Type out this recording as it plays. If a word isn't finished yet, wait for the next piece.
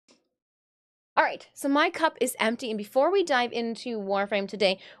All right, so my cup is empty, and before we dive into Warframe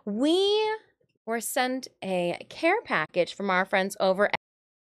today, we were sent a care package from our friends over at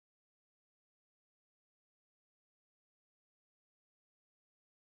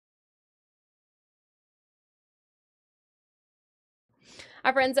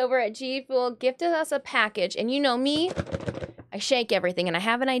G Fuel gifted us a package, and you know me, I shake everything, and I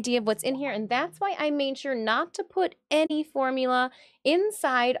have an idea of what's in here, and that's why I made sure not to put any formula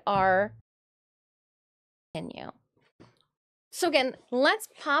inside our menu. So again, let's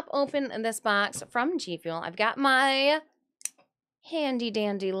pop open this box from G Fuel. I've got my handy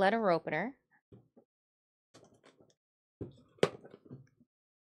dandy letter opener.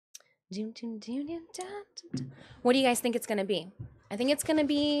 What do you guys think it's gonna be? I think it's gonna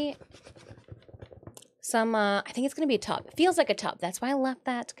be some, I think it's gonna be a tub. It feels like a tub. That's why I left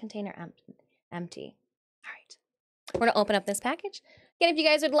that container empty. All right, we're gonna open up this package. Again, if you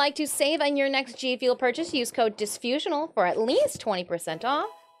guys would like to save on your next G Fuel purchase, use code DysFusional for at least 20% off.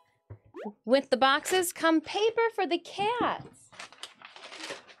 With the boxes come paper for the cats.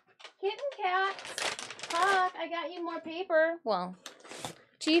 Kitten cats, Hawk, I got you more paper. Well,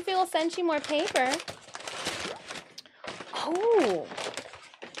 G Fuel sent you more paper. Oh,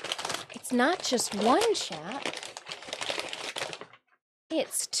 it's not just one, chat.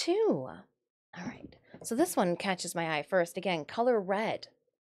 It's two. All right, so this one catches my eye first. Again, color red.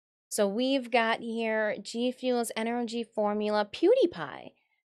 So we've got here G Fuel's energy formula, PewDiePie.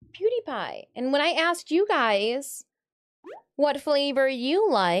 PewDiePie. And when I asked you guys what flavor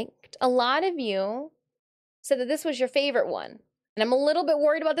you liked, a lot of you said that this was your favorite one. And I'm a little bit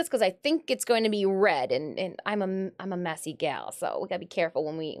worried about this because I think it's going to be red, and I'm a messy gal, so we gotta be careful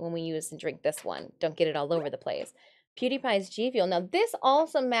when we use and drink this one. Don't get it all over the place. PewDiePie's G Fuel. Now this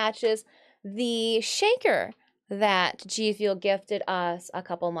also matches the shaker that G Fuel gifted us a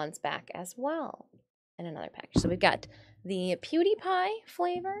couple months back as well in another package. So we've got the PewDiePie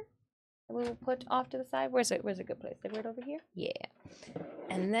flavor that we will put off to the side. Where's a good place? Like right over here? Yeah.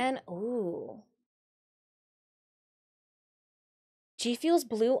 And then, ooh, G Fuel's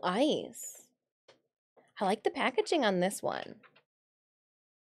Blue Ice. I like the packaging on this one.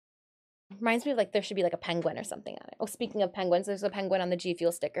 Reminds me of like there should be like a penguin or something on it. Oh, speaking of penguins, there's a penguin on the G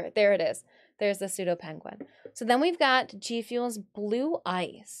Fuel sticker. There it is. There's the pseudo penguin. So then we've got G Fuel's Blue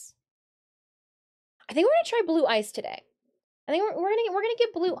Ice. I think we're gonna try Blue Ice today. I think we're gonna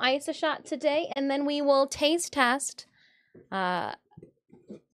give Blue Ice a shot today, and then we will taste test.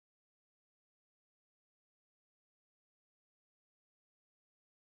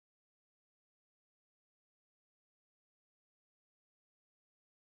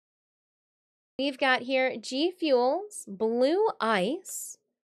 We've got here G Fuel's Blue Ice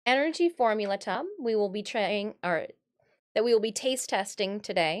energy formula tub. We will be trying, or that we will be taste testing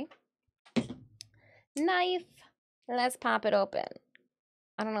today. Knife. Let's pop it open.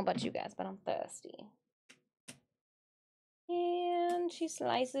 I don't know about you guys, but I'm thirsty. And she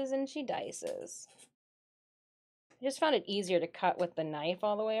slices and she dices. I just found it easier to cut with the knife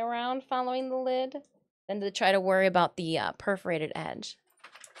all the way around following the lid than to try to worry about the perforated edge.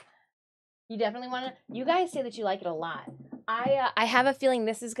 You definitely want to, you guys say that you like it a lot. I have a feeling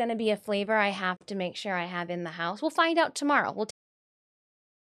this is going to be a flavor I have to make sure I have in the house. We'll find out tomorrow. We'll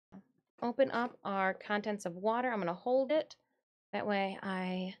open up our contents of water. I'm going to hold it. That way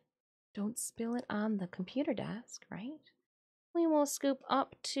I don't spill it on the computer desk, right? We will scoop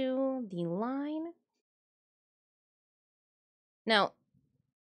up to the line. Now,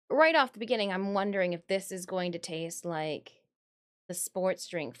 right off the beginning, I'm wondering if this is going to taste like the sports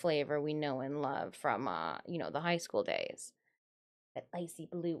drink flavor we know and love from, you know, the high school days. That icy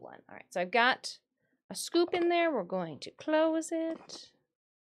blue one. All right, so I've got a scoop in there. We're going to close it.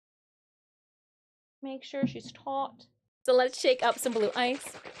 Make sure she's taut. So let's shake up some Blue Ice.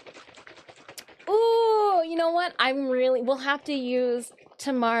 Ooh, you know what? We'll have to use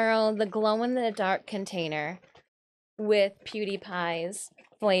tomorrow the glow-in-the-dark container with PewDiePie's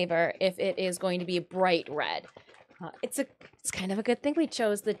flavor if it is going to be bright red. It's kind of a good thing we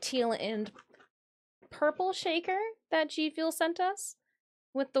chose the teal and purple shaker that G Fuel sent us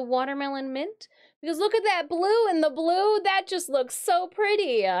with the watermelon mint, because look at that blue, and the blue, that just looks so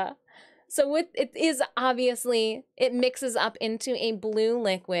pretty. So it is obviously, it mixes up into a blue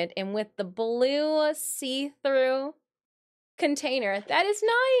liquid, and with the blue see-through container, that is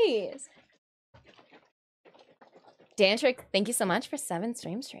nice. Dan Trick, thank you so much for 7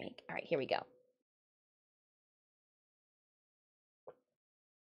 stream streak. All right, here we go.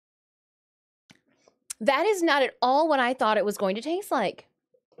 That is not at all what I thought it was going to taste like.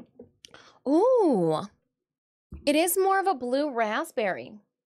 Ooh, it is more of a blue raspberry.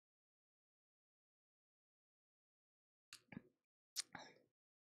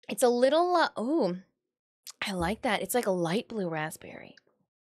 It's a little, oh, I like that. It's like a light blue raspberry.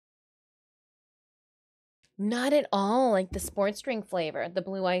 Not at all like the sports drink flavor, the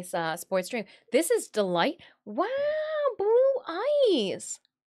blue ice sports drink. This is delight. Wow, blue ice.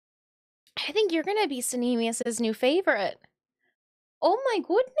 I think you're gonna be Sanemius's new favorite. Oh my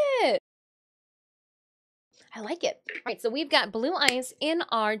goodness. I like it. All right, so we've got blue ice in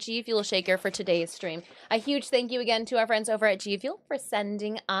our G Fuel shaker for today's stream. A huge thank you again to our friends over at G Fuel for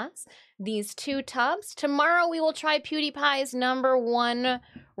sending us these 2 tubs. Tomorrow we will try PewDiePie's #1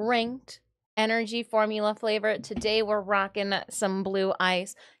 ranked energy formula flavor. Today we're rocking some blue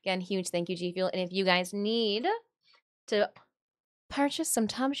ice. Again, huge thank you, G Fuel. And if you guys need to purchase some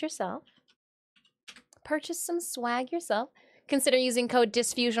tubs yourself, purchase some swag yourself, consider using code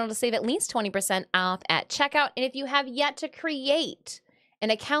DISFUSIONAL to save at least 20% off at checkout. And if you have yet to create an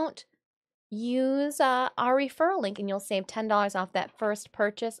account, use our referral link and you'll save $10 off that first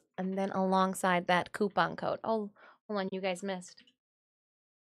purchase. And then alongside that coupon code. Oh, hold on, you guys missed.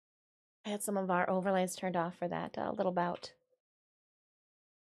 I had some of our overlays turned off for that little bout.